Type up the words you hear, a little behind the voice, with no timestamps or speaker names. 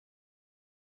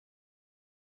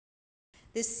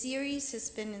This series has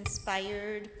been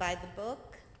inspired by the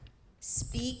book,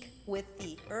 Speak with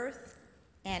the Earth,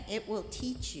 and It Will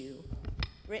Teach You,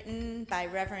 written by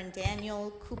Reverend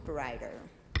Daniel Cooperrider.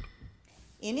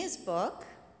 In his book,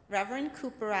 Reverend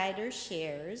Cooperrider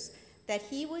shares that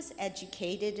he was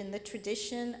educated in the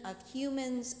tradition of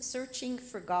humans searching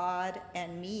for God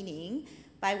and meaning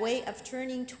by way of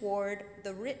turning toward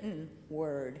the written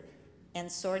word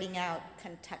and sorting out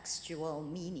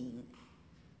contextual meaning.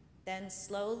 Then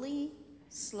slowly,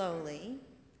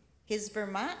 his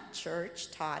Vermont church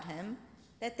taught him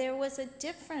that there was a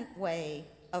different way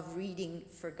of reading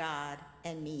for God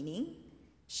and meaning,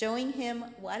 showing him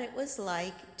what it was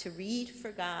like to read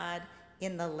for God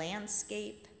in the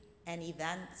landscape and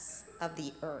events of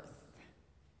the earth.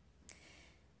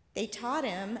 They taught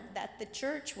him that the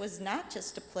church was not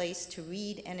just a place to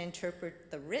read and interpret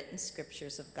the written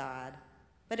scriptures of God,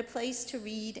 but a place to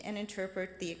read and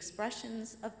interpret the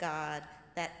expressions of God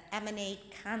that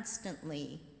emanate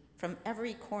constantly from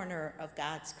every corner of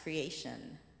God's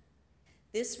creation.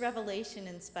 This revelation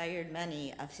inspired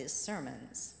many of his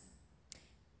sermons.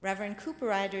 Reverend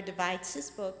Cooperrider divides his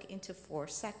book into 4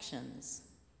 sections: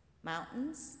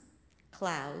 mountains,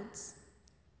 clouds,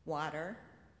 water,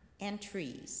 and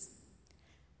trees.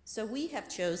 So we have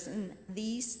chosen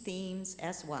these themes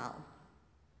as well.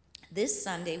 This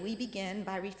Sunday, we begin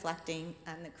by reflecting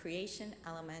on the creation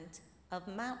element of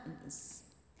mountains.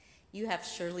 You have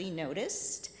surely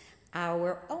noticed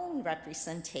our own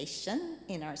representation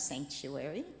in our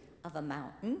sanctuary of a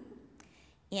mountain,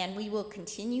 and we will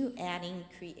continue adding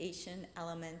creation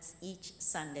elements each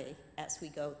Sunday as we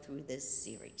go through this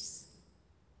series.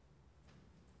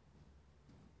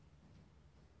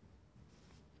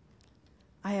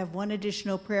 I have one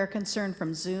additional prayer concern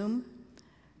from Zoom.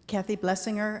 Kathy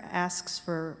Blessinger asks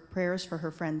for prayers for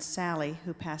her friend Sally,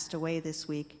 who passed away this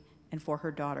week, and for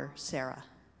her daughter, Sarah.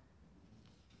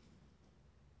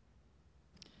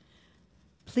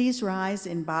 Please rise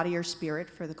in body or spirit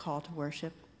for the call to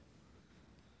worship.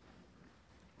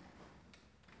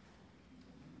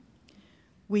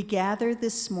 We gather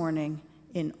this morning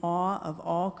in awe of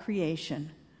all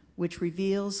creation, which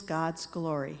reveals God's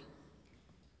glory.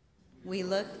 We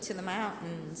look to the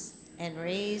mountains and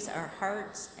raise our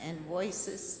hearts and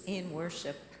voices in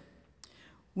worship.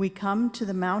 We come to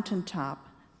the mountaintop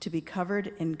to be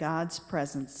covered in God's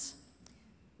presence.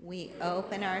 We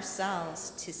open ourselves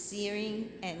to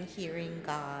seeing and hearing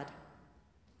God.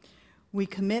 We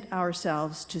commit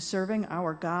ourselves to serving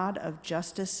our God of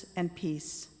justice and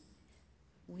peace.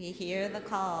 We hear the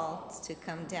call to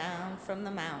come down from the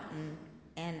mountain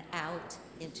and out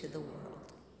into the world.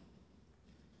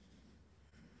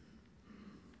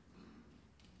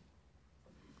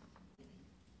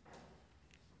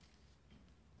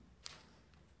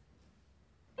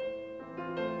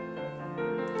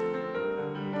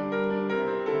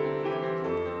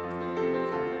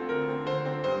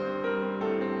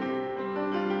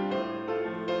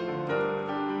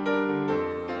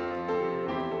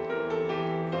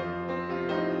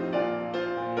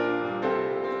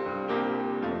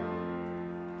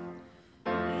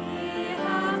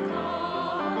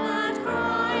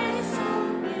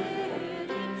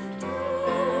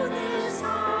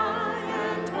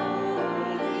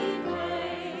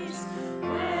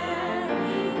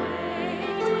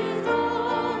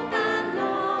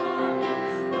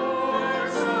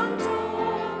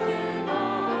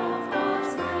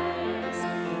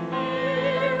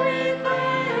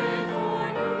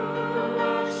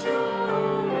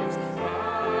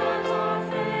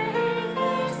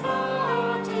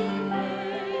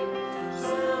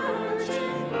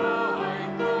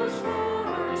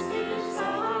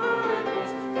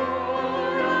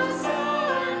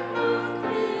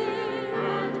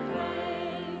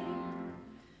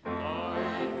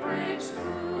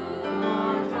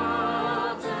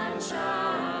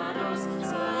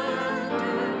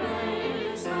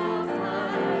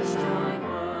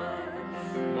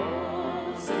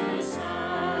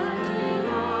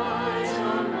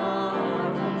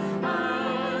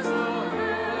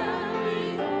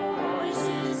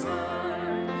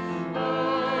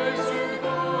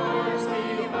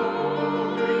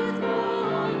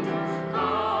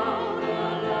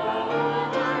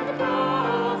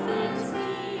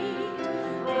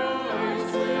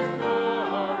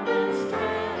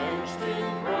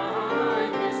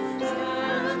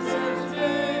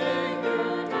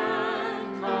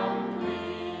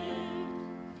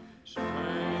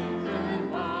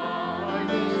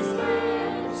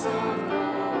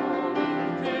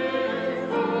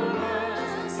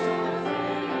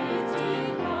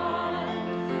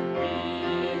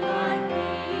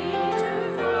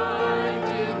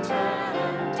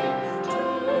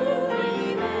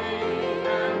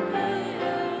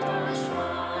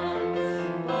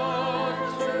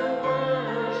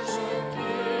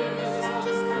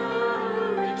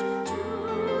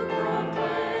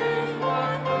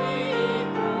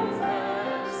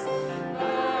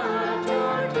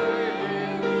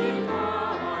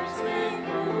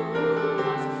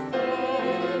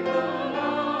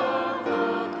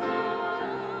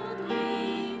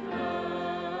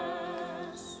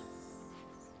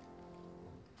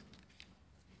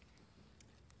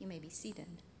 be seated.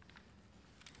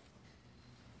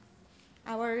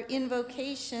 Our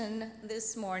invocation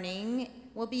this morning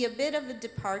will be a bit of a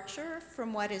departure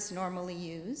from what is normally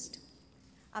used.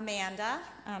 Amanda,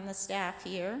 on the staff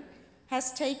here,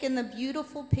 has taken the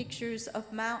beautiful pictures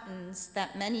of mountains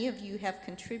that many of you have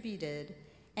contributed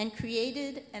and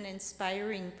created an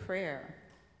inspiring prayer.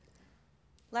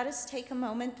 Let us take a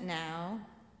moment now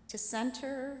to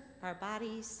center our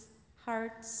bodies,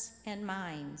 hearts, and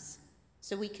minds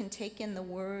so we can take in the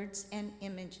words and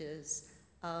images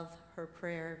of her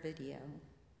prayer video.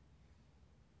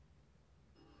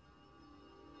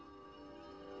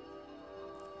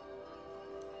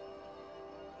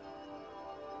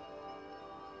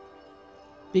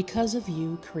 Because of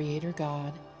you, Creator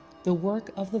God, the work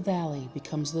of the valley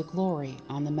becomes the glory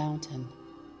on the mountain.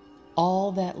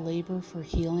 All that labor for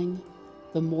healing,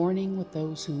 the mourning with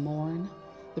those who mourn,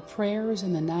 the prayers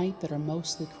in the night that are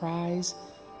mostly cries,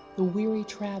 the weary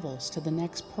travels to the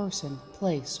next person,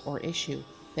 place, or issue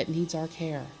that needs our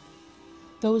care.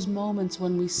 Those moments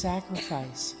when we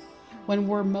sacrifice, when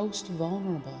we're most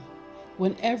vulnerable,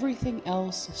 when everything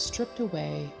else is stripped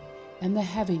away and the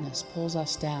heaviness pulls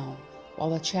us down while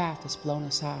the chaff is blown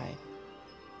aside.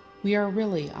 We are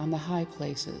really on the high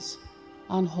places,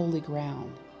 on holy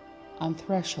ground, on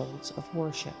thresholds of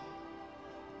worship.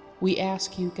 We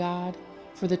ask you, God,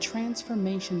 for the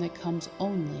transformation that comes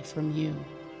only from you.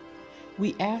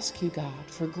 We ask you, God,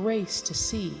 for grace to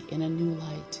see in a new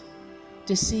light,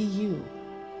 to see you,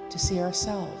 to see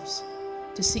ourselves,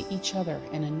 to see each other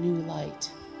in a new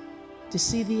light, to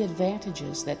see the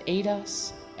advantages that aid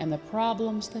us and the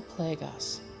problems that plague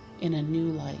us in a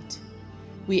new light.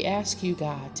 We ask you,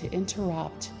 God, to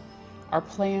interrupt our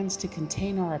plans to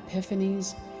contain our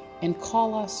epiphanies and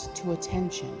call us to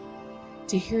attention,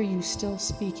 to hear you still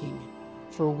speaking,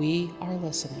 for we are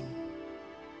listening.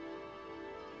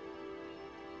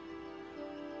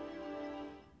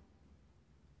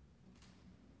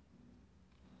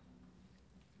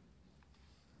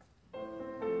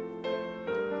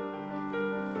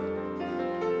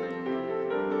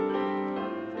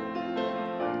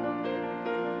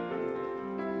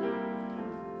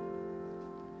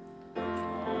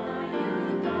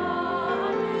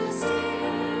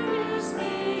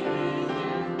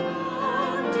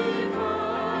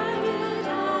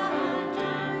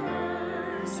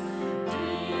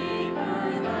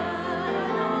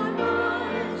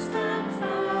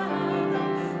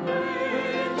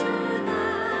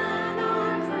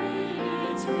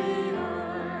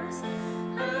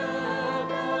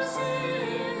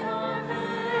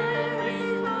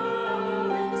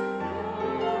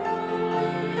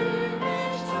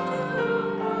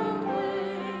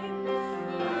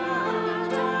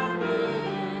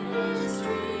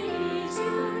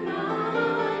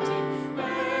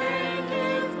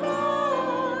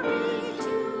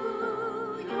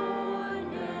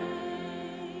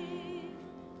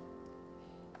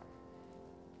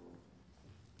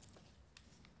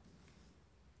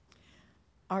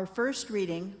 Our first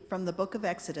reading from the book of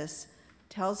Exodus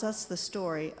tells us the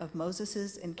story of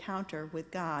Moses' encounter with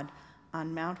God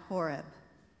on Mount Horeb.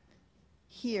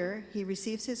 Here, he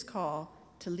receives his call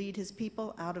to lead his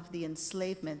people out of the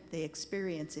enslavement they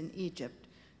experience in Egypt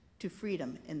to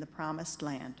freedom in the promised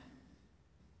land.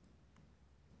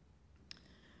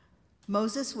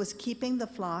 Moses was keeping the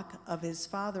flock of his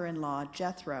father-in-law,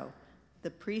 Jethro,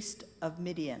 the priest of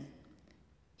Midian.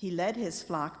 He led his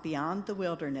flock beyond the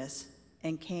wilderness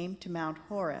and came to Mount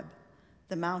Horeb,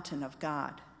 the mountain of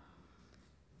God.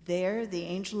 There the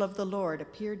angel of the Lord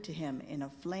appeared to him in a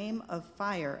flame of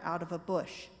fire out of a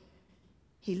bush.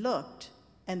 He looked,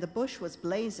 and the bush was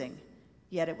blazing,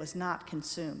 yet it was not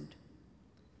consumed.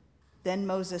 Then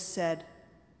Moses said,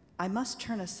 "I must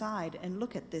turn aside and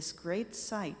look at this great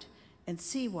sight and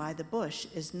see why the bush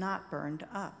is not burned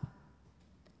up."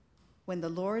 When the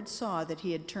Lord saw that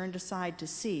he had turned aside to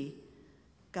see,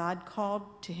 God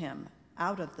called to him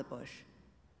out of the bush,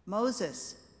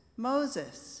 "Moses,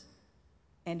 Moses."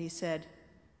 And he said,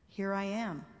 "Here I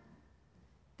am."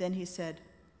 Then he said,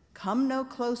 "Come no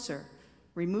closer.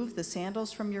 Remove the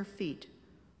sandals from your feet,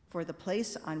 for the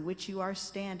place on which you are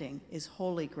standing is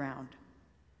holy ground."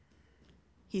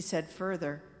 He said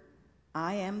further,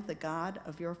 "I am the God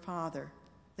of your father,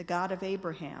 the God of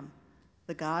Abraham,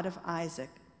 the God of Isaac,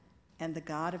 and the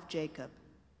God of Jacob."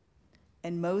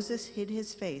 And Moses hid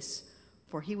his face,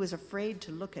 for he was afraid to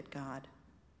look at God.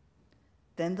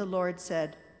 Then the Lord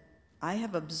said, "I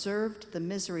have observed the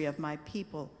misery of my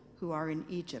people who are in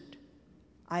Egypt.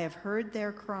 I have heard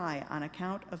their cry on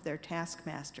account of their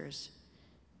taskmasters.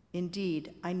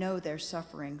 Indeed, I know their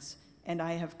sufferings, and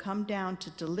I have come down to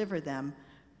deliver them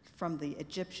from the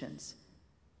Egyptians.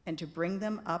 and to bring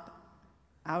them up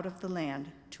out of the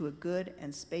land to a good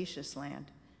and spacious land,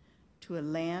 to a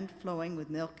land flowing with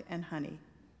milk and honey,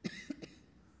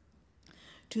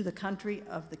 to the country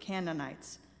of the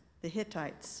Canaanites, the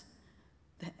Hittites,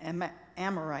 the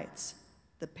Amorites,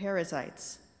 the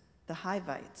Perizzites, the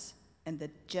Hivites, and the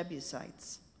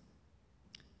Jebusites.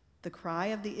 The cry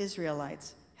of the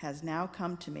Israelites has now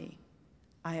come to me.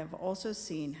 I have also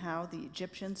seen how the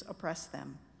Egyptians oppress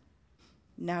them.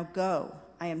 Now go,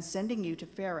 I am sending you to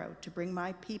Pharaoh to bring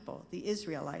my people, the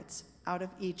Israelites, out of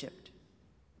Egypt.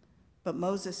 But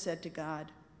Moses said to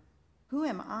God, who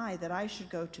am I that I should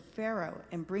go to Pharaoh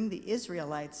and bring the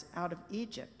Israelites out of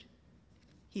Egypt?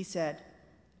 He said,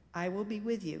 I will be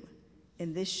with you,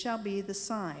 and this shall be the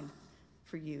sign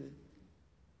for you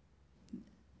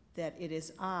that it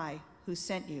is I who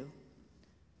sent you.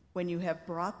 When you have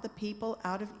brought the people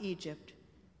out of Egypt,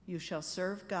 you shall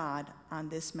serve God on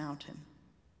this mountain.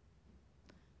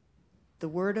 The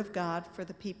word of God for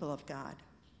the people of God.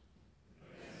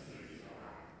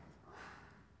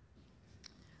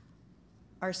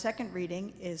 Our second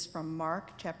reading is from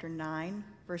Mark chapter 9,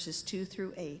 verses 2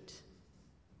 through 8.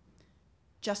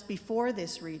 Just before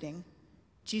this reading,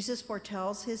 Jesus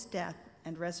foretells his death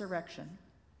and resurrection.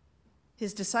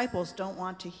 His disciples don't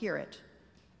want to hear it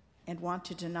and want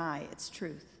to deny its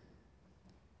truth.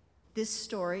 This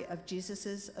story of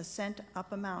Jesus' ascent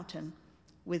up a mountain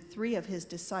with 3 of his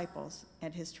disciples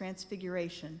and his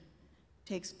transfiguration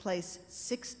takes place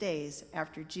 6 days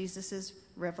after Jesus'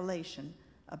 revelation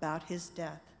about his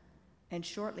death and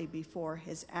shortly before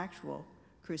his actual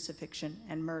crucifixion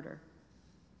and murder.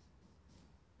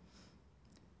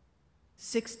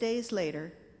 6 days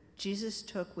later, Jesus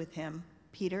took with him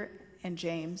Peter and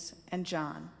James and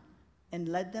John and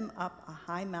led them up a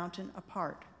high mountain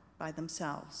apart by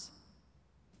themselves.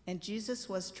 And Jesus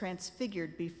was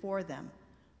transfigured before them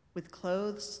with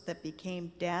clothes that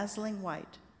became dazzling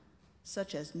white,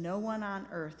 such as no one on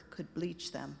earth could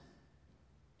bleach them.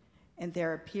 And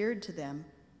there appeared to them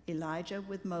Elijah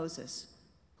with Moses,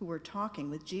 who were talking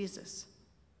with Jesus.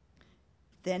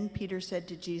 Then Peter said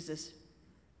to Jesus,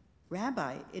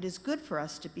 Rabbi, it is good for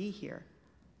us to be here.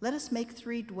 Let us make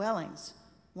 3 dwellings,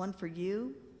 one for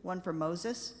you, one for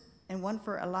Moses, and one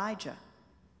for Elijah.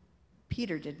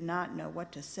 Peter did not know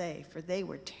what to say, for they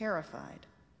were terrified.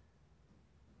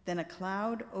 Then a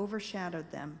cloud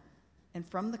overshadowed them, and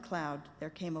from the cloud there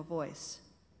came a voice.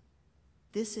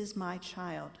 This is my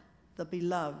child, the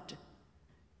beloved.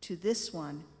 To this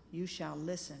one you shall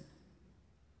listen.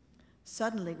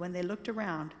 Suddenly, when they looked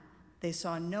around, they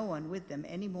saw no one with them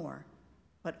anymore,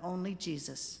 but only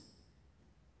Jesus.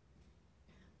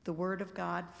 The word of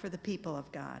God for the people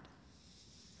of God.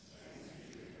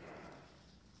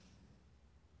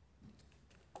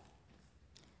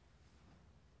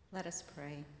 Let us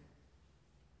pray.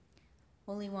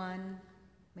 Holy One,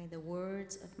 may the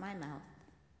words of my mouth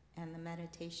and the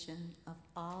meditation of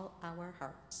all our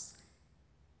hearts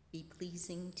be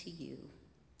pleasing to you,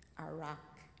 our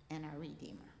rock and our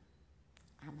Redeemer.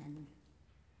 Amen.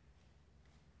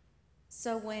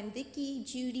 So when Vicki,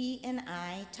 Judy, and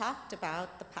I talked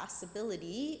about the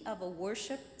possibility of a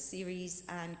worship series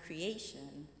on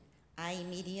creation, I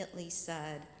immediately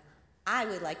said, I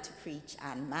would like to preach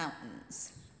on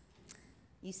mountains.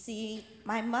 You see,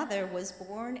 my mother was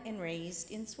born and raised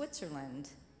in Switzerland,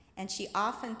 and she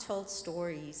often told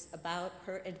stories about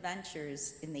her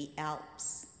adventures in the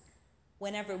Alps.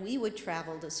 Whenever we would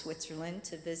travel to Switzerland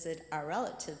to visit our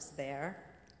relatives there,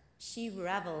 she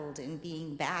reveled in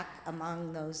being back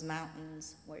among those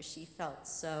mountains where she felt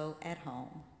so at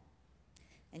home.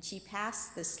 And she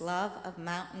passed this love of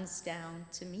mountains down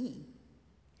to me.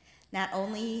 Not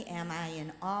only am I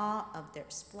in awe of their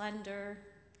splendor,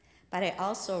 but I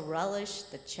also relish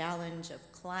the challenge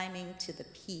of climbing to the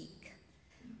peak,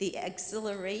 the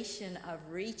exhilaration of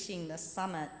reaching the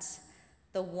summit,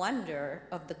 the wonder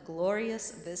of the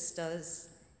glorious vistas,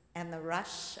 and the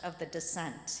rush of the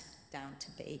descent down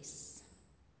to base.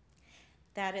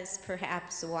 That is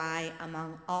perhaps why,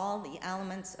 among all the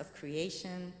elements of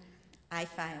creation, I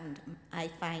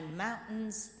find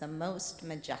mountains the most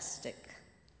majestic,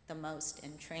 the most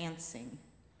entrancing,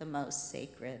 the most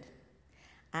sacred.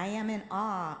 I am in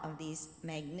awe of these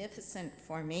magnificent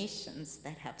formations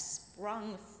that have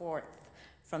sprung forth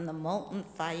from the molten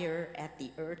fire at the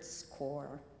Earth's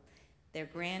core. Their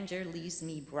grandeur leaves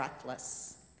me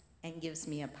breathless and gives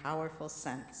me a powerful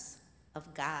sense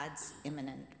of God's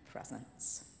immanent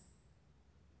presence.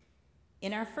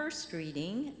 In our first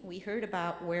reading, we heard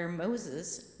about where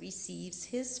Moses receives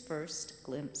his first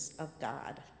glimpse of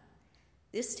God.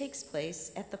 This takes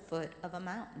place at the foot of a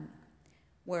mountain,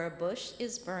 where a bush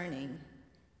is burning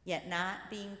yet not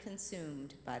being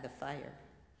consumed by the fire.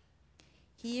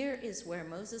 Here is where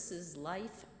Moses'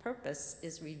 life purpose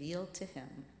is revealed to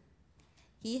him.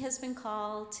 He has been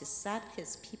called to set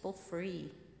his people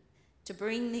free, to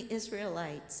bring the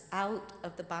Israelites out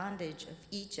of the bondage of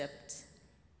Egypt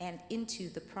and into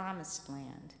the promised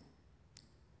land.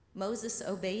 Moses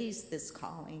obeys this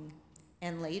calling,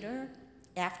 and later,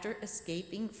 after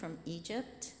escaping from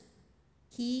Egypt,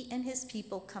 he and his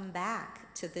people come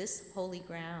back to this holy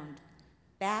ground,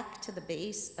 back to the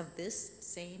base of this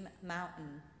same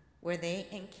mountain where they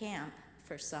encamp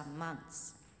for some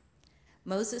months.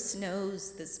 Moses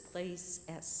knows this place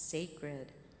as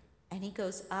sacred, and he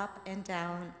goes up and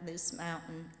down this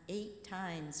mountain 8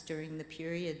 times during the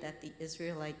period that the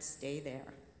Israelites stay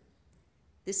there.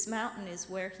 This mountain is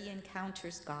where he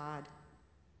encounters God,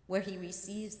 where he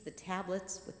receives the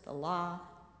tablets with the law,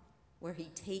 where he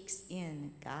takes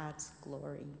in God's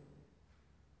glory.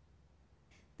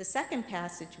 The second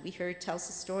passage we heard tells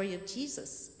the story of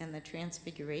Jesus and the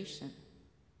Transfiguration.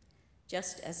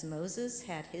 Just as Moses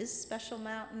had his special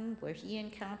mountain where he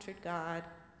encountered God,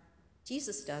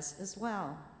 Jesus does as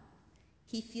well.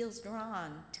 He feels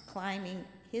drawn to climbing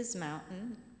his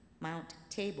mountain, Mount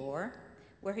Tabor,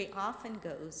 where he often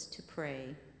goes to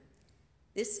pray.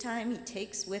 This time he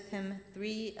takes with him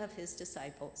 3 of his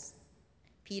disciples,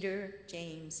 Peter,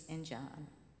 James, and John.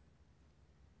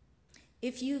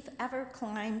 If you've ever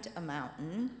climbed a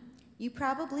mountain, you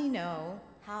probably know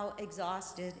how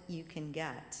exhausted you can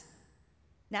get.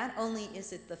 Not only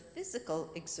is it the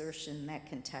physical exertion that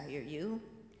can tire you,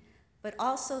 but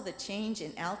also the change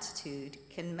in altitude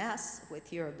can mess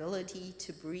with your ability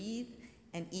to breathe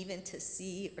and even to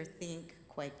see or think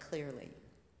quite clearly.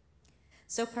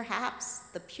 So perhaps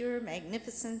besides the pure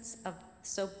magnificence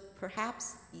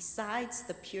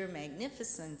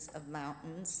of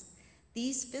mountains,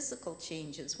 these physical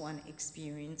changes one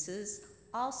experiences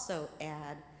also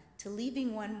add to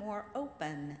leaving one more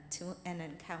open to an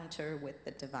encounter with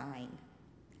the divine.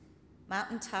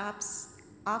 Mountaintops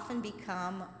often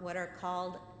become what are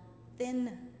called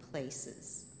thin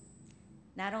places,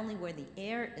 not only where the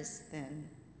air is thin,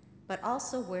 but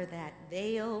also where that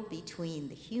veil between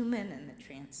the human and the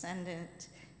transcendent,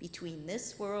 between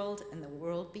this world and the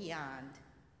world beyond,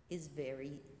 is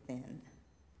very thin.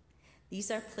 These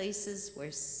are places where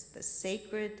the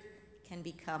sacred can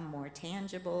become more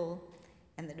tangible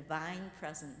and the divine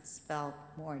presence felt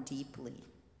more deeply.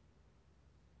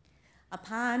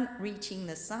 Upon reaching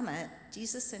the summit,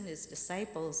 Jesus and his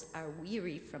disciples are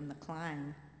weary from the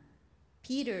climb.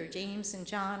 Peter, James, and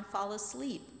John fall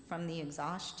asleep from the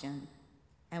exhaustion,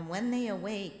 and when they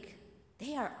awake,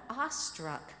 they are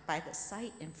awestruck by the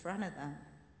sight in front of them.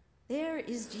 There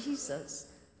is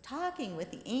Jesus, talking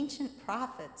with the ancient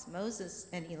prophets, Moses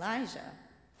and Elijah,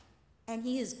 and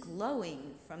he is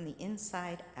glowing from the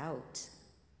inside out.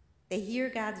 They hear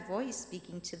God's voice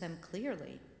speaking to them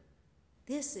clearly.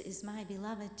 "This is my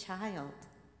beloved child.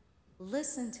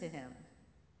 Listen to him."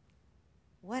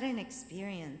 What an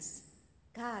experience.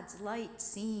 God's light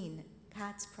seen,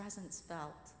 God's presence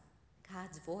felt,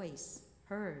 God's voice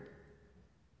heard.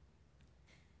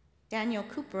 Daniel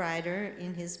Cooperrider,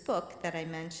 in his book that I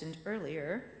mentioned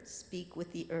earlier, Speak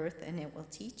with the Earth and It Will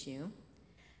Teach You,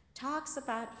 talks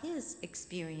about his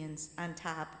experience on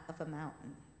top of a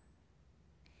mountain.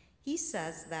 He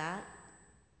says that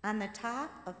on the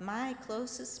top of my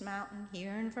closest mountain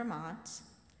here in Vermont,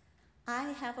 I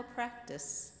have a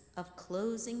practice of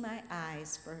closing my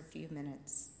eyes for a few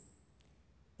minutes.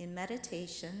 In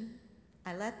meditation,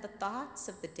 I let the thoughts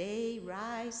of the day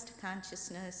rise to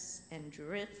consciousness and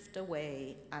drift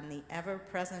away on the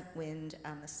ever-present wind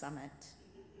on the summit.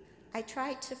 I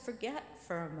try to forget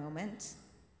for a moment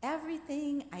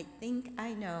everything I think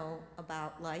I know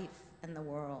about life and the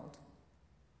world.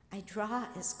 I draw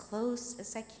as close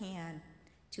as I can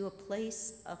to a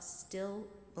place of still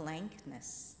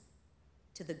blankness,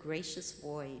 to the gracious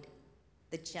void,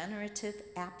 the generative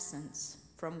absence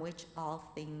from which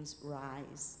all things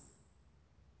rise.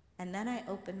 And then I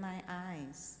open my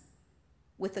eyes.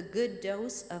 With a good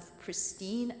dose of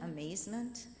pristine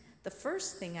amazement, the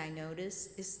first thing I notice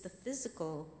is the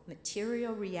physical,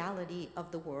 material reality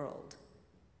of the world.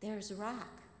 There's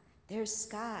rock, there's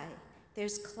sky,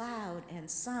 there's cloud and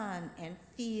sun and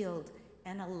field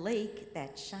and a lake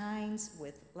that shines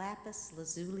with lapis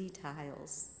lazuli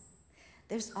tiles.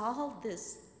 There's all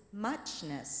this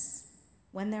muchness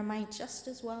when there might just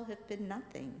as well have been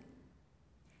nothing.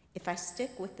 If I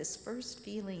stick with this first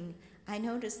feeling, I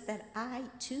notice that I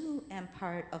too am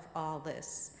part of all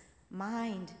this,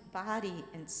 mind, body,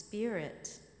 and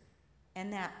spirit.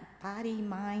 And that body,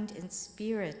 mind, and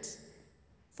spirit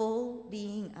full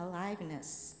being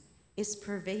aliveness is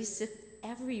pervasive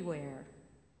everywhere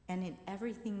and in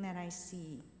everything that I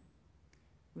see.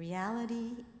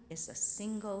 Reality is a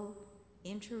single,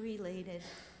 interrelated,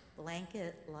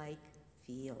 blanket-like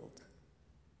field.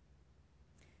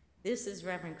 This is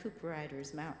Reverend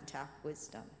Cooperrider's Mountaintop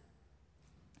wisdom.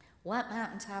 What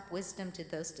mountaintop wisdom did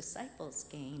those disciples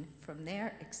gain from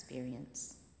their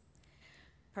experience?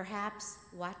 Perhaps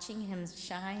watching him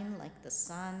shine like the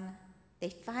sun, they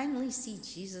finally see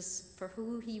Jesus for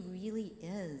who he really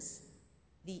is,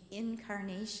 the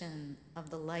incarnation of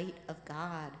the light of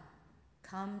God,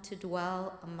 come to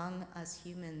dwell among us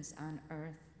humans on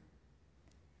earth.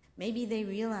 Maybe they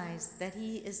realize that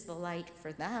he is the light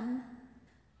for them,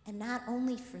 and not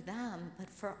only for them, but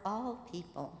for all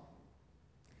people.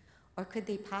 Or could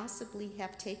they possibly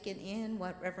have taken in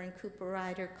what Reverend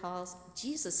Cooperrider calls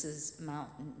Jesus's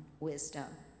mountain wisdom?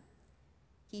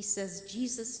 He says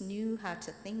Jesus knew how to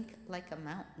think like a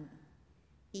mountain.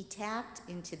 He tapped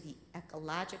into the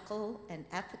ecological and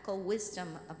ethical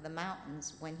wisdom of the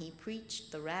mountains when he preached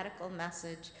the radical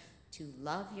message to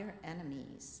love your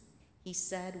enemies. He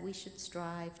said we should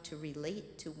strive to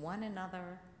relate to one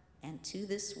another and to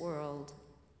this world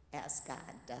as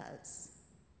God does.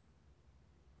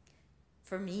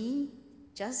 For me,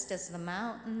 just as the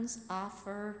mountains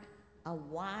offer a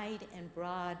wide and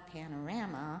broad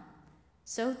panorama,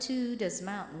 so too does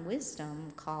mountain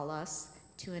wisdom call us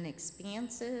to an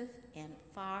expansive and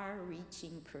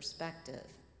far-reaching perspective.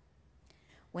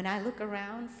 When I look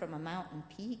around from a mountain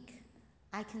peak,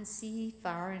 I can see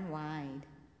far and wide,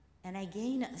 and I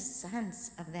gain a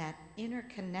sense of that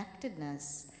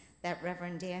interconnectedness that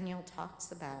Reverend Daniel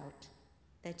talks about,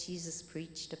 that Jesus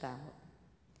preached about.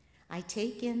 I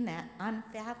take in that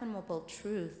unfathomable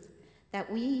truth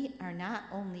that we are not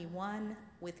only one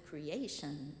with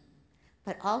creation,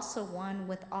 but also one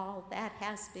with all that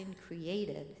has been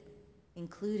created,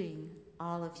 including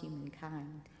all of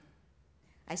humankind.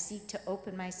 I seek to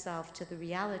open myself to the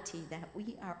reality that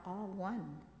we are all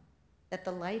one, that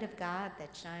the light of God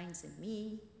that shines in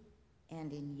me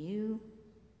and in you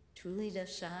truly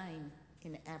does shine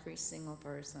in every single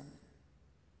person.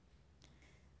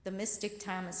 The mystic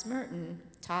Thomas Merton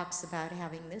talks about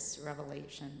having this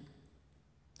revelation.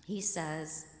 He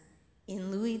says, in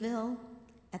Louisville,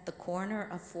 at the corner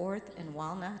of 4th and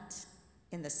Walnut,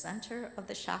 in the center of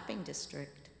the shopping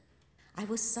district, I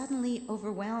was suddenly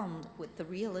overwhelmed with the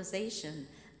realization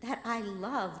that I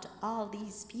loved all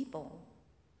these people,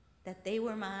 that they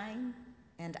were mine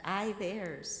and I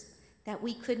theirs, that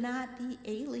we could not be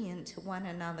alien to one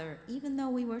another, even though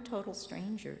we were total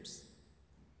strangers.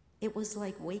 It was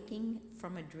like waking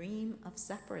from a dream of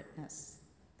separateness.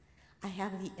 I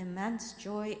have the immense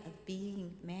joy of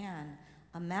being man,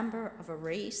 a member of a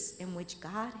race in which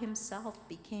God himself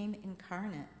became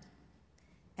incarnate.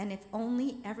 And if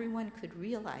only everyone could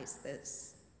realize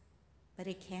this, but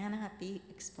it cannot be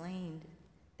explained.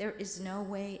 There is no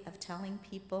way of telling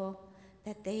people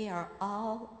that they are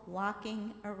all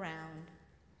walking around,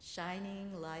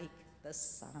 shining like the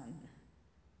sun.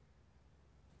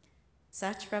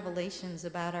 Such revelations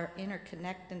about our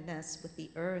interconnectedness with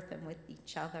the earth and with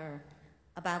each other,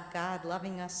 about God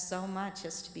loving us so much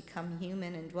as to become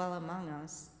human and dwell among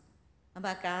us,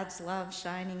 about God's love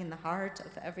shining in the heart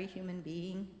of every human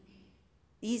being,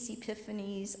 these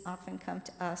epiphanies often come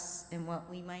to us in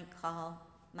what we might call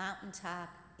mountaintop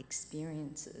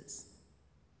experiences.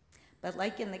 But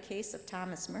like in the case of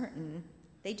Thomas Merton,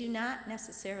 they do not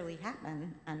necessarily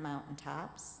happen on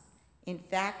mountaintops. In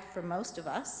fact, for most of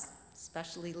us,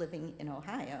 especially living in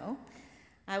Ohio,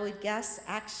 I would guess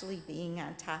actually being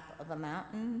on top of a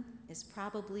mountain is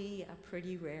probably a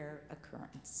pretty rare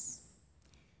occurrence.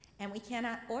 And we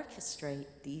cannot orchestrate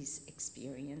these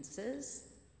experiences.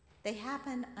 They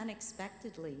happen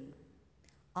unexpectedly,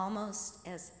 almost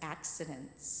as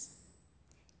accidents.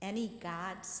 Any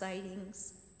God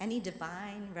sightings, any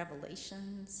divine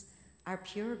revelations are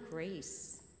pure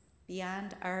grace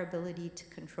beyond our ability to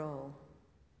control.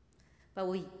 But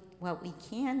what we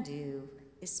can do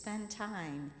is spend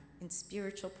time in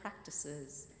spiritual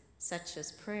practices such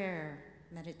as prayer,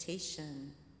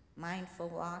 meditation, mindful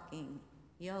walking,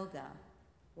 yoga,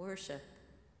 worship,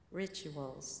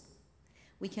 rituals.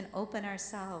 We can open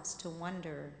ourselves to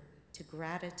wonder, to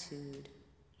gratitude,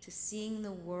 to seeing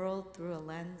the world through a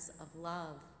lens of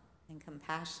love and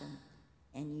compassion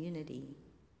and unity.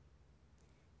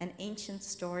 An ancient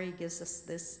story gives us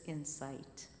this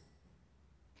insight.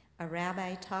 A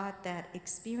rabbi taught that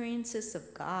experiences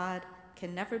of God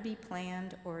can never be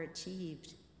planned or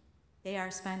achieved. They are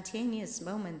spontaneous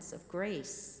moments of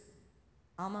grace,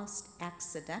 almost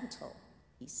accidental,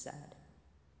 he said.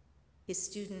 his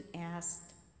student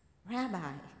asked,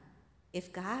 "Rabbi,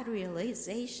 if God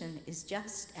realization is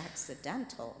just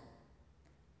accidental,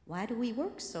 why do we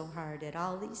work so hard at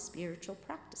all these spiritual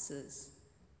practices?"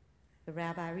 The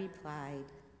rabbi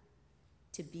replied,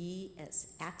 "To be as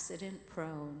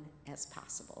accident-prone as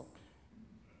possible."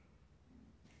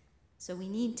 So we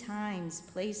need times,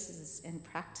 places, and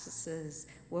practices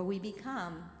where we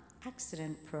become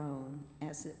accident-prone,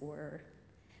 as it were,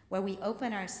 where we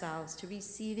open ourselves to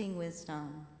receiving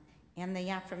wisdom and the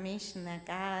affirmation that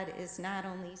God is not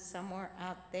only somewhere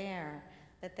out there,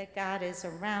 but that God is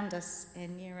around us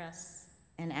and near us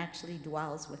and actually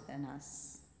dwells within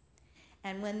us.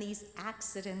 And when these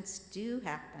accidents do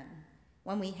happen,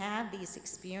 when we have these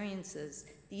experiences,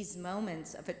 these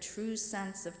moments of a true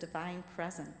sense of divine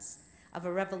presence, of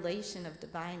a revelation of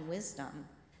divine wisdom,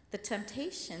 the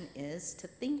temptation is to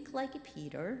think like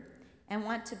Peter and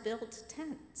want to build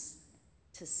tents,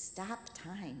 to stop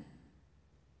time,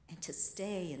 and to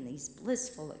stay in these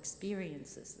blissful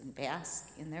experiences and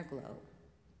bask in their glow.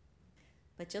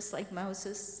 But just like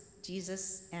Moses,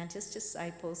 Jesus and his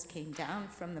disciples came down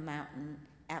from the mountain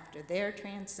after their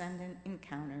transcendent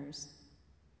encounters,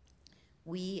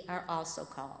 we are also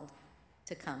called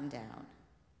to come down.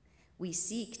 We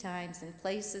seek times and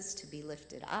places to be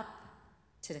lifted up,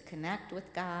 to connect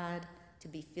with God, to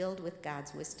be filled with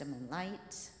God's wisdom and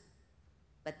light.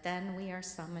 But then we are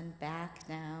summoned back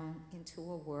down into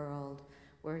a world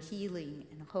where healing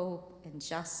and hope and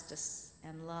justice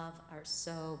and love are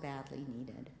so badly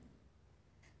needed.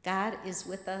 God is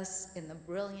with us in the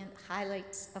brilliant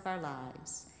highlights of our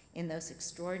lives, in those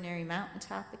extraordinary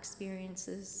mountaintop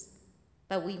experiences,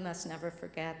 but we must never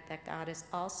forget that God is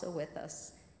also with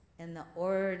us in the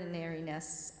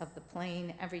ordinariness of the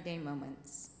plain, everyday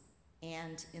moments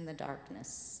and in the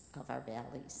darkness of our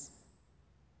valleys.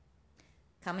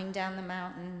 Coming down the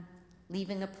mountain,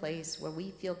 leaving a place where we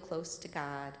feel close to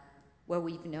God, where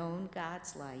we've known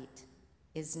God's light,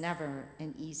 is never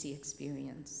an easy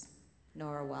experience,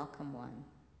 nor a welcome one.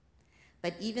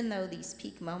 But even though these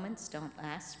peak moments don't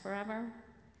last forever,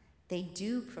 they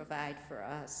do provide for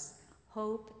us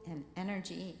hope and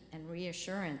energy and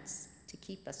reassurance to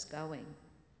keep us going.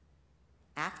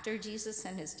 After Jesus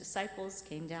and his disciples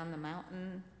came down the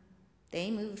mountain,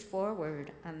 they moved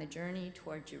forward on the journey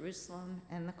toward Jerusalem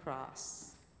and the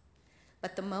cross.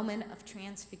 But the moment of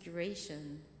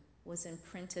transfiguration was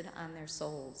imprinted on their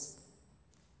souls,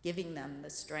 giving them the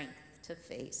strength to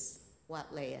face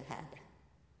what lay ahead.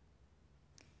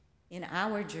 In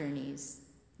our journeys,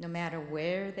 no matter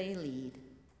where they lead,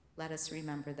 let us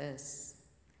remember this.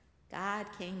 God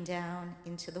came down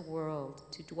into the world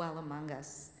to dwell among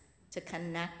us, to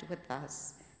connect with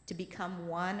us, to become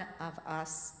one of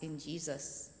us in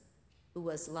Jesus, who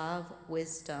was love,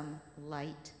 wisdom,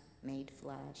 light made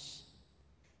flesh.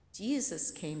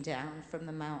 Jesus came down from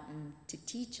the mountain to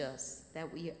teach us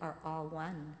that we are all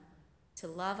one, to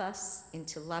love us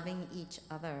into loving each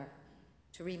other,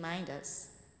 to remind us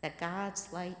that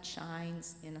God's light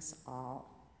shines in us all.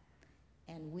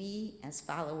 And we, as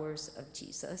followers of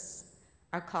Jesus,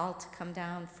 are called to come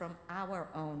down from our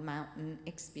own mountain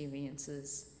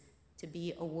experiences to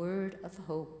be a word of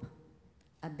hope,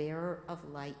 a bearer of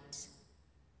light,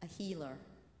 a healer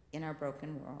in our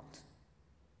broken world.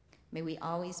 May we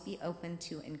always be open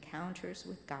to encounters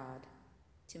with God,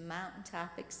 to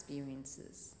mountaintop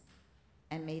experiences,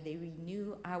 and may they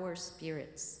renew our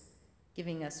spirits,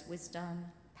 giving us wisdom,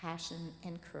 passion,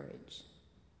 and courage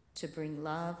to bring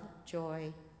love,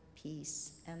 joy,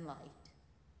 peace, and light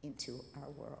into our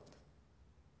world.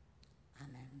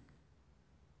 Amen.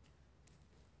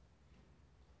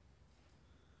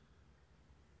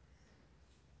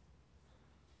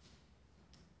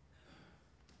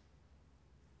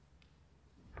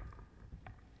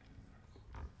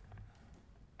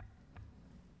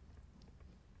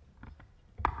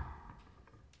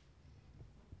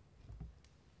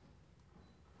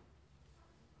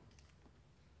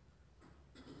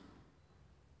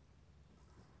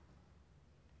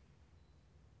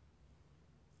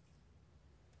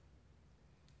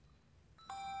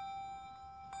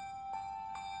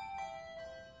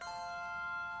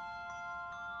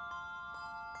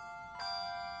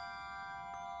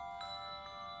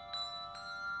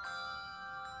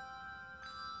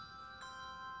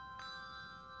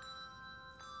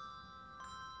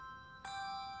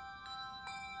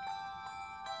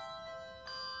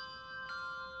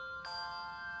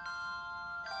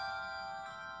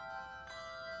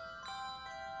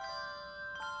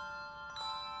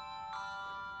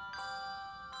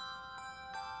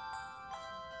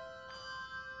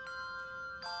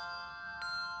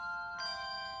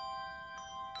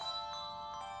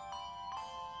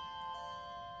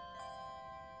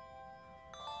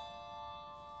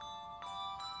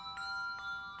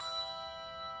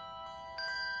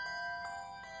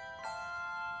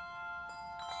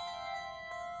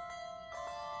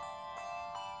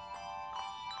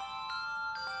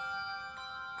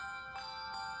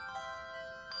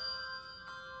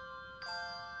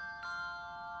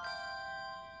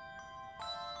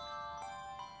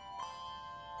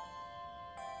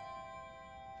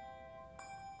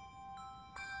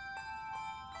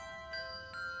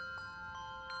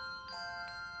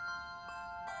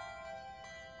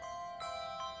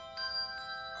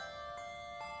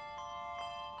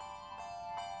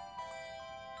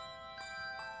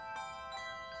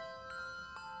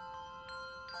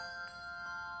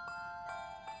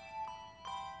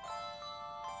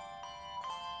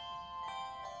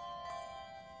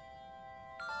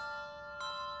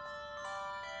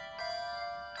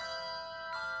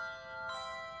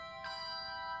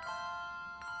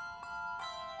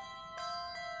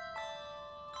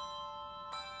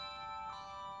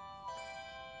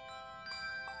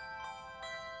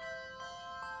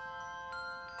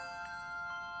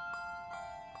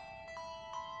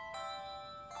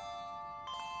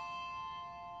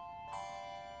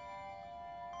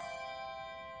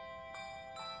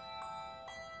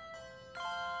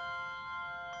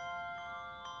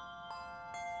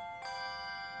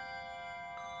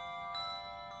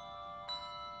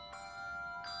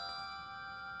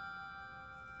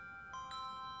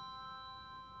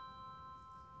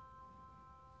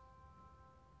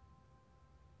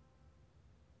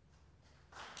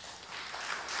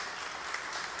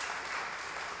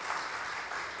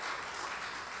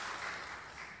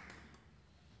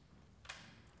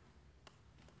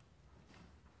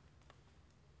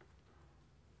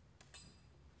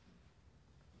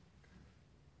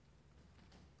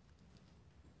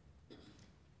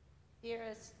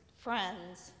 Dearest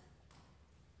friends,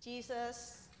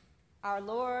 Jesus, our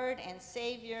Lord and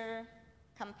Savior,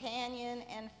 companion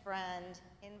and friend,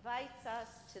 invites us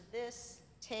to this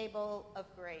table of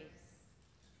grace.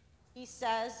 He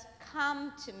says,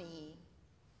 "Come to me."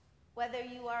 Whether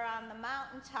you are on the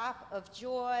mountaintop of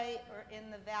joy or in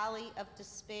the valley of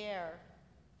despair,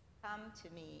 come to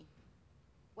me.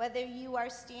 Whether you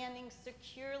are standing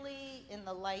securely in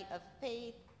the light of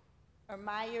faith or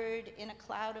mired in a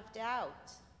cloud of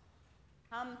doubt,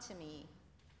 come to me.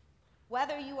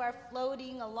 Whether you are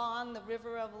floating along the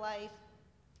river of life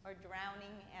or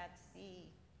drowning at sea,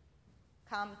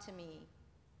 come to me.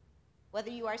 Whether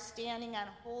you are standing on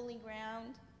holy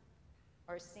ground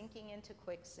or sinking into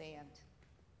quicksand,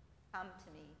 come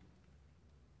to me.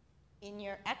 In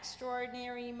your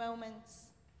extraordinary moments,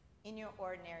 in your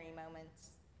ordinary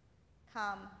moments,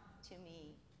 come to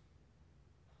me.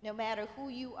 No matter who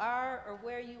you are or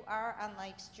where you are on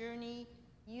life's journey,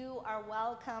 you are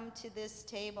welcome to this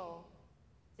table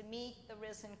to meet the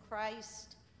risen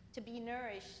Christ, to be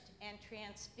nourished and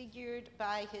transfigured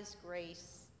by his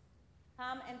grace.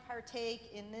 Come and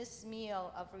partake in this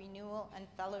meal of renewal and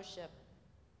fellowship.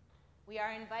 We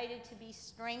are invited to be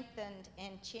strengthened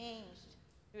and changed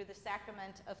through the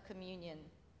sacrament of communion.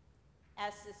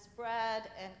 As this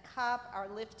bread and cup are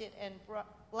lifted and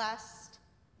blessed,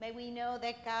 may we know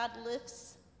that God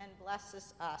lifts and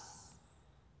blesses us.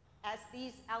 As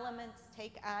these elements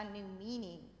take on new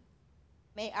meaning,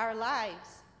 may our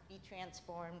lives be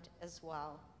transformed as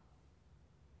well.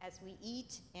 As we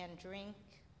eat and drink,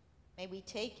 may we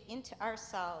take into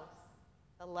ourselves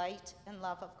the light and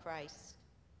love of Christ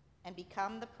and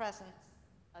become the presence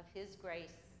of his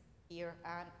grace here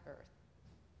on earth.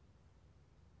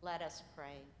 Let us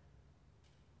pray.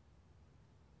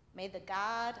 May the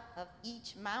God of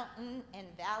each mountain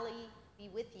and valley be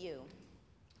with you.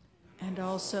 And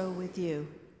also with you.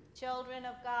 Children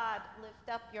of God, lift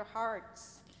up your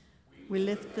hearts. We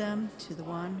lift them to the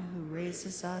one who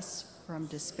raises us from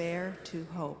despair to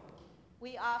hope.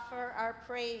 We offer our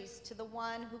praise to the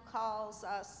one who calls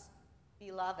us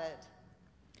beloved.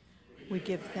 We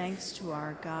give thanks to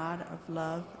our God of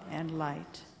love and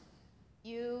light.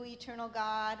 You, eternal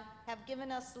God, have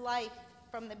given us life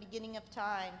from the beginning of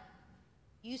time.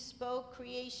 You spoke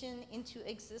creation into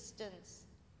existence,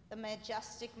 the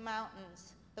majestic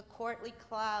mountains, the courtly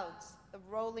clouds, the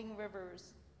rolling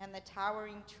rivers, and the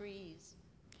towering trees.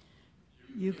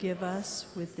 You give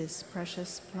us with this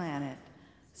precious planet,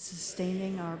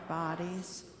 sustaining our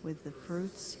bodies with the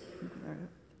fruits,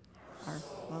 our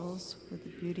souls with the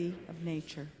beauty of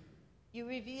nature. You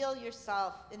reveal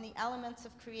yourself in the elements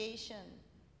of creation,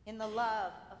 in the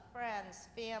love of friends,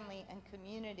 family, and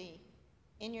community,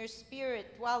 in your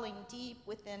spirit dwelling deep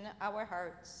within our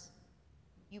hearts.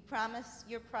 You promise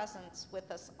your presence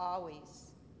with us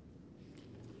always.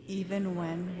 Even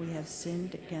when we have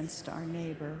sinned against our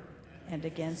neighbor and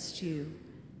against you,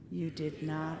 you did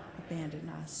not abandon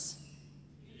us.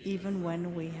 Even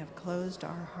when we have closed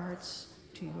our hearts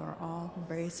to your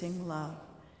all-embracing love,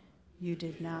 you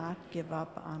did not give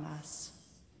up on us.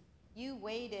 You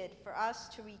waited for us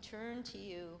to return to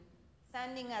you,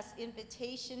 sending us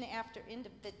invitation after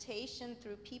invitation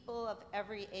through people of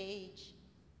every age,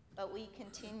 but we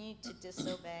continued to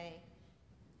disobey.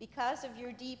 Because of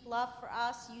your deep love for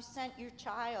us, you sent your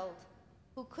child,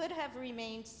 who could have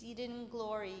remained seated in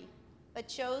glory, but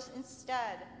chose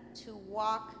instead to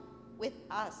walk with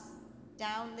us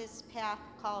down this path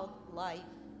called life.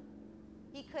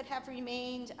 He could have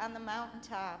remained on the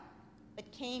mountaintop, but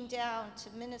came down to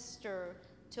minister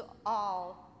to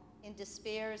all in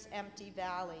despair's empty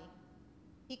valley.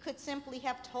 He could simply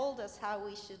have told us how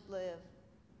we should live,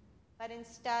 but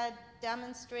instead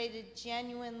demonstrated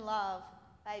genuine love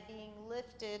by being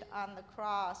lifted on the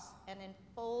cross and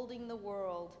enfolding the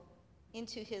world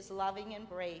into his loving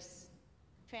embrace,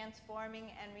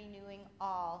 transforming and renewing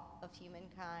all of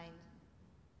humankind.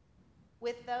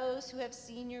 With those who have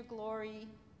seen your glory,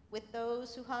 with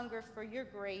those who hunger for your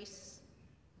grace,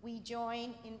 we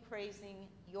join in praising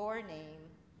your name.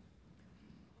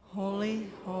 Holy,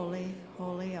 holy,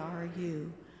 holy are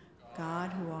you,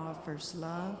 God who offers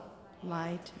love,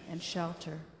 light, and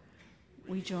shelter.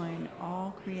 We join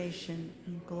all creation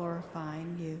in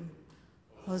glorifying you.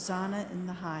 Hosanna in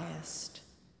the highest.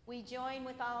 We join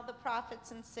with all the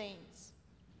prophets and saints.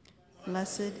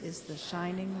 Blessed is the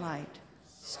shining light,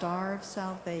 star of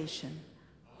salvation.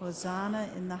 Hosanna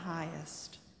in the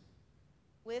highest.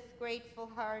 With grateful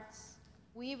hearts,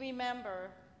 we remember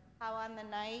how on the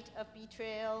night of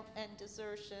betrayal and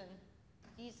desertion,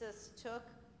 Jesus took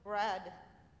bread,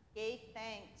 gave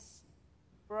thanks,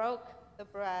 broke the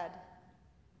bread,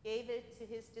 gave it to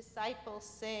his disciples,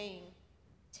 saying,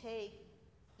 "Take,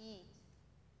 eat.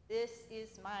 This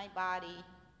is my body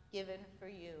given for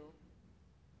you.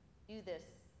 Do this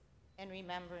in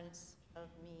remembrance of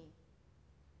me."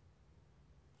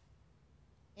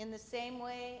 In the same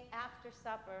way, after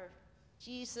supper,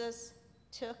 Jesus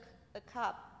took the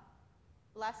cup,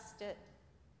 blessed it,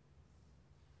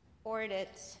 poured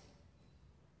it,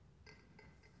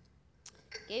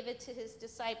 gave it to his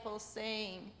disciples,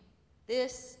 saying,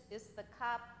 "This is the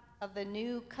cup of the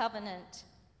new covenant,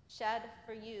 shed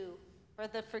for you for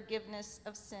the forgiveness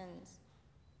of sins.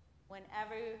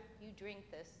 Whenever you drink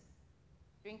this,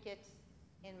 drink it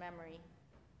in memory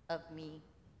of me."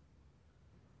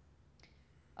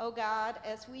 O God,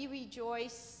 as we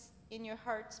rejoice in your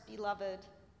heart's beloved,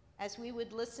 as we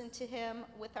would listen to him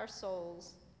with our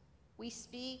souls, we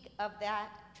speak of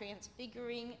that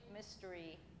transfiguring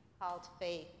mystery called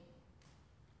faith.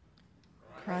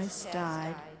 Christ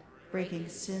died, breaking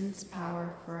sin's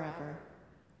power forever.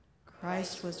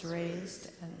 Christ was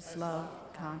raised, and his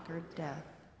love conquered death.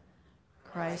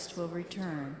 Christ will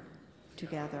return to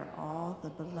gather all the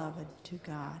beloved to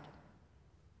God.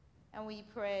 And we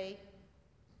pray,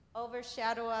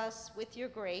 overshadow us with your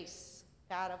grace,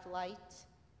 God of light,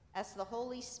 as the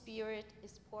Holy Spirit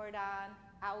is poured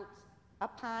out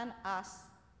upon us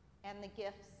and the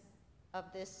gifts of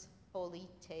this holy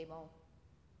table.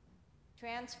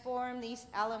 Transform these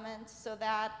elements so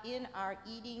that in our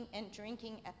eating and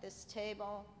drinking at this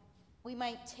table, we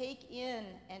might take in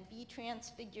and be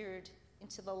transfigured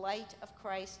into the light of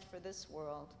Christ for this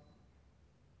world.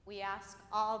 We ask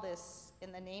all this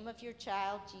in the name of your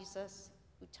child, Jesus,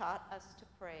 who taught us to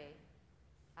pray.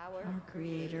 Our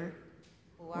Creator,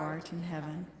 who art in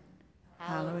heaven,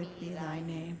 hallowed be thy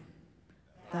name.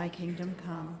 Thy kingdom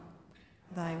come,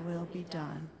 thy will be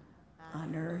done,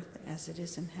 on earth as it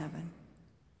is in heaven.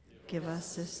 Give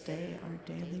us this day our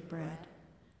daily bread,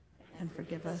 and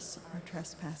forgive us our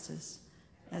trespasses,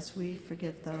 as we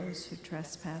forgive those who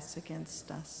trespass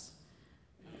against us.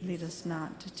 Lead us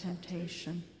not to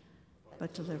temptation,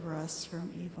 but deliver us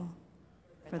from evil.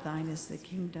 For thine is the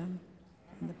kingdom,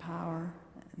 and the power,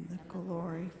 and the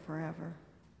glory forever.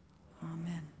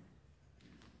 Amen.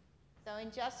 So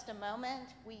in just a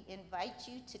moment, we invite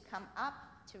you to come up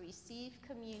to receive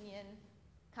communion,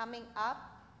 coming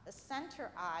up the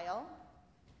center aisle,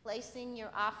 placing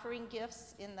your offering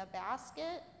gifts in the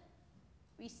basket,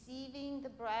 receiving the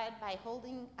bread by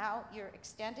holding out your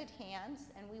extended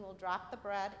hands, and we will drop the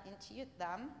bread into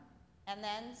them, and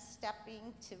then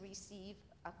stepping to receive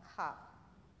a cup.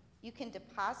 You can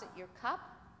deposit your cup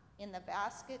in the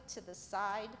basket to the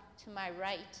side to my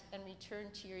right and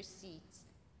return to your seats.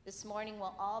 This morning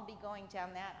we'll all be going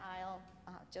down that aisle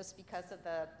just because of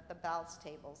the bells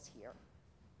tables here.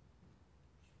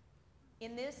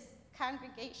 In this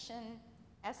congregation,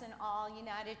 as in all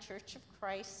United Church of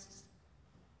Christ,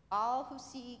 all who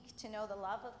seek to know the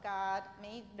love of God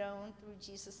made known through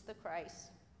Jesus the Christ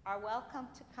are welcome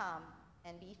to come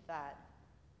and be fed.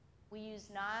 We use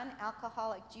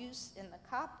non-alcoholic juice in the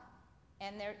cup,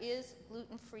 and there is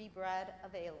gluten-free bread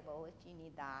available if you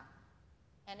need that.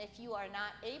 And if you are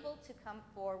not able to come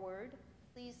forward,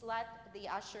 please let the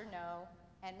usher know,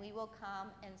 and we will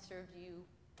come and serve you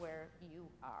where you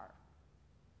are.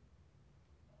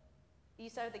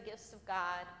 These are the gifts of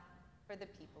God for the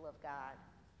people of God.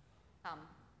 Come,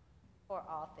 for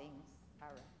all things are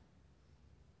right.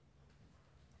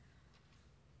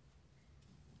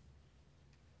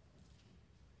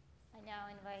 I now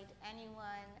invite anyone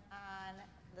on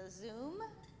the Zoom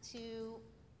to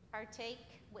partake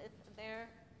with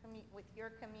your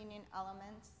communion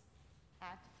elements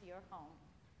at your home.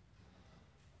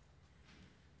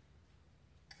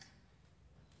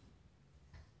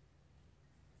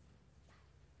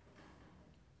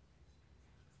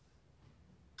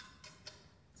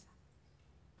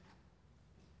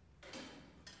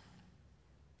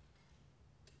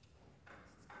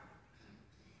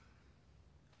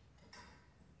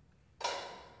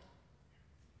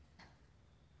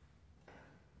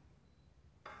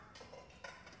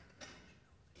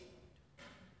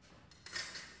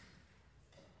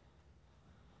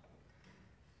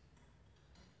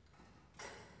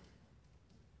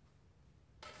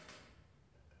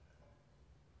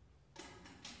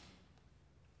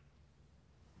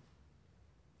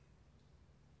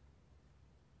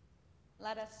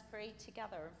 Let us pray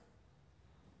together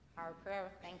our prayer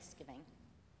of thanksgiving.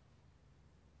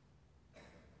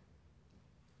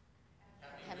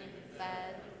 Having been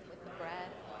fed with the bread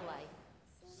of life,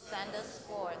 send us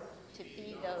forth to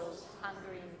feed those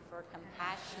hungering for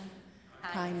compassion,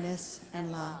 Kindness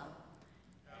and love.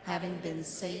 having been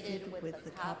sated with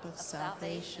the cup of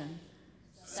salvation,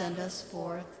 send us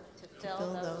forth to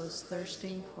fill those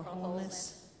thirsting for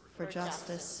wholeness, for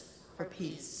justice, for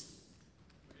peace.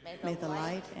 May the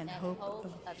light and hope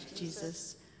of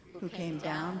Jesus, who came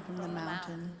down from the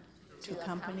mountain to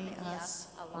accompany us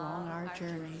along our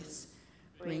journeys,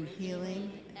 bring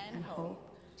healing and hope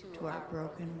to our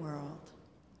broken world.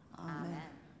 Amen.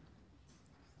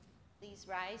 Please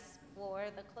rise for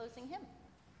the closing hymn.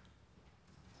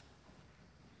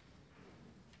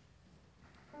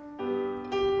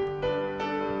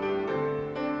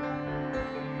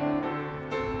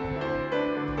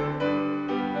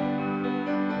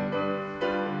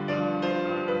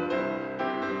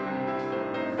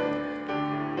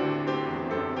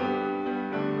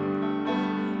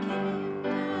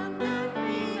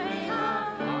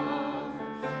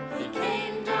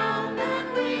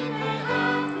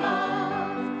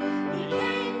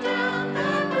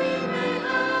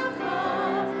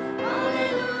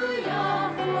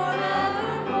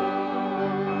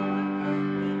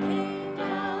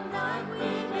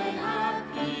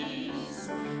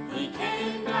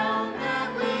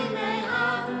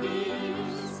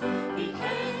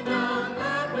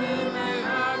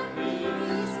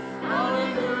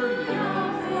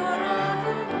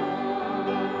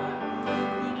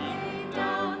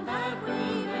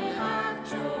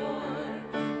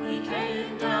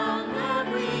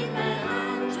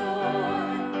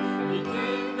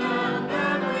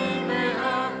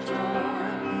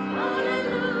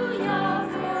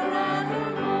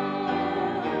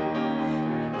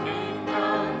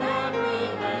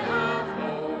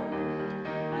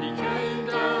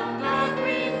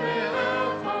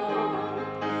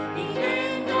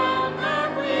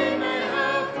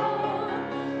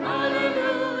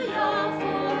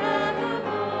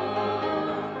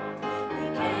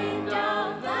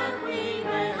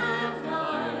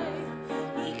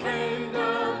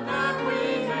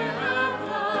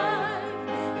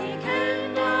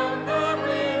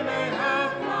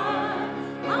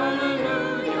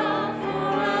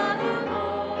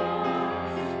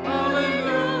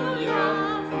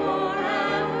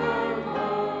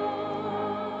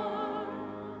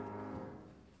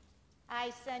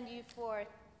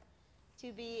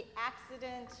 To be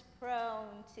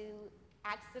accident-prone to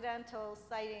accidental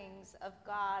sightings of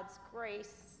God's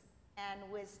grace and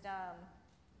wisdom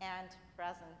and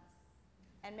presence.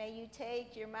 And may you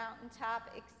take your mountaintop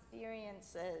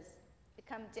experiences to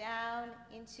come down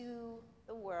into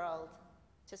the world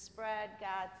to spread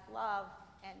God's love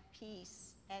and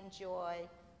peace and joy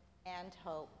and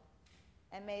hope.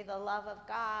 And may the love of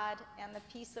God and the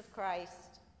peace of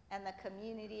Christ and the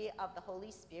community of the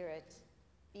Holy Spirit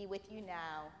be with you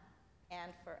now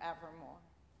and forevermore.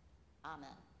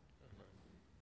 Amen.